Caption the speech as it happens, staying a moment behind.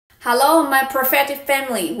Hello, my prophetic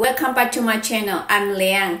family. Welcome back to my channel. I'm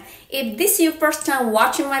Liang. If this is your first time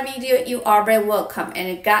watching my video, you are very welcome,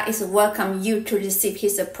 and God is welcome you to receive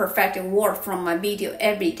His prophetic word from my video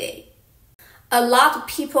every day. A lot of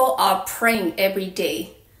people are praying every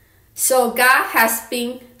day, so God has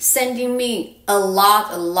been sending me a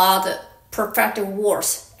lot of prophetic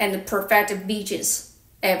words and prophetic visions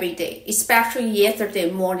every day, especially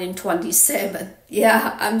yesterday morning 27.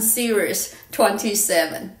 Yeah, I'm serious,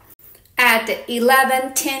 27. At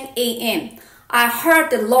 11:10 a.m., I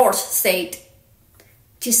heard the Lord say,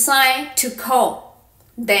 decide to call,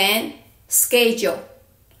 then schedule.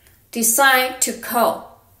 Decide to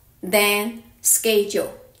call, then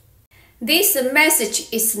schedule. This message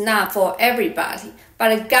is not for everybody,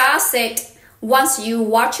 but God said, once you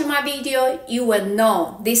watch my video, you will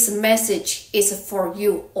know this message is for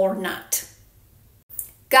you or not.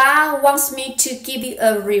 God wants me to give you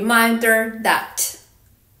a reminder that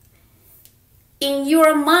in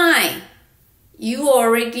your mind, you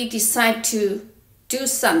already decide to do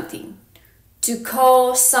something, to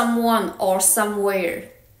call someone or somewhere.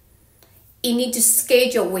 You need to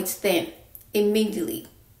schedule with them immediately.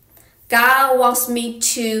 God wants me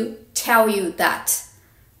to tell you that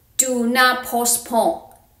do not postpone.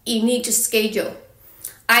 You need to schedule.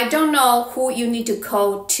 I don't know who you need to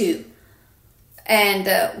call to and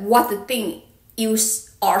what the thing you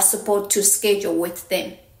are supposed to schedule with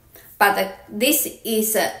them. But this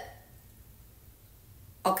is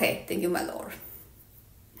okay, thank you, my Lord.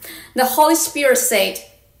 The Holy Spirit said,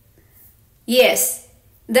 yes,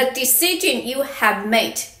 the decision you have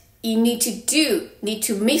made, you need to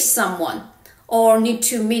meet someone or need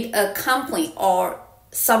to meet a company or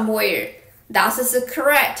somewhere. That is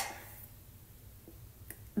correct.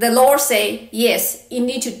 The Lord said, yes, you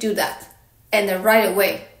need to do that. And right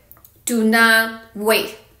away, do not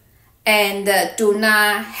wait. And do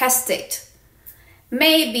not hesitate.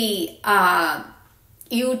 Maybe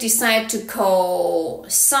you decide to call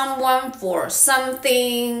someone for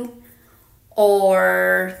something,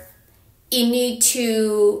 or you need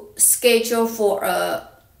to schedule for a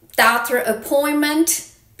doctor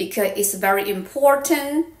appointment because it's very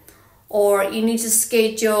important, or you need to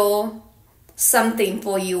schedule something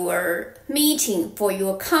for your meeting, for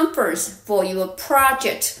your conference, for your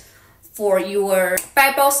project, for your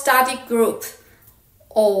Bible study group,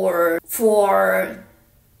 or for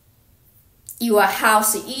your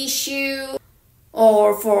house issue,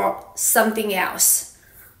 or for something else.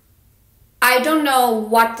 I don't know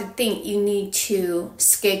what the thing you need to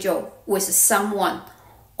schedule with someone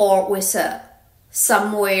or with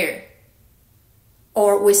somewhere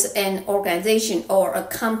or with an organization or a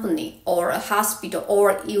company or a hospital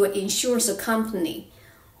or your insurance company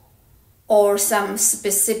or some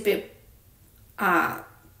specific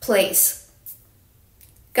place.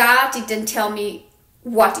 God didn't tell me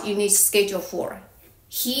what you need to schedule for.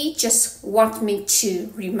 He just wants me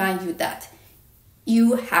to remind you that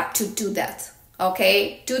you have to do that.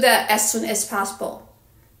 Okay? Do that as soon as possible.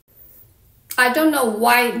 I don't know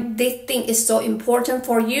why this thing is so important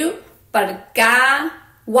for you, but God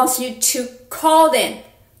wants you to call them,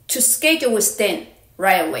 to schedule with them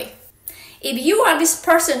right away. If you are this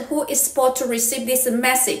person who is supposed to receive this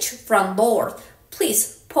message from Lord,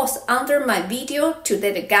 please post under my video to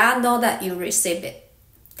let God know that you received it.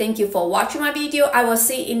 Thank you for watching my video. I will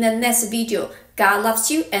see you in the next video. God loves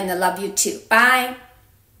you and I love you too. Bye.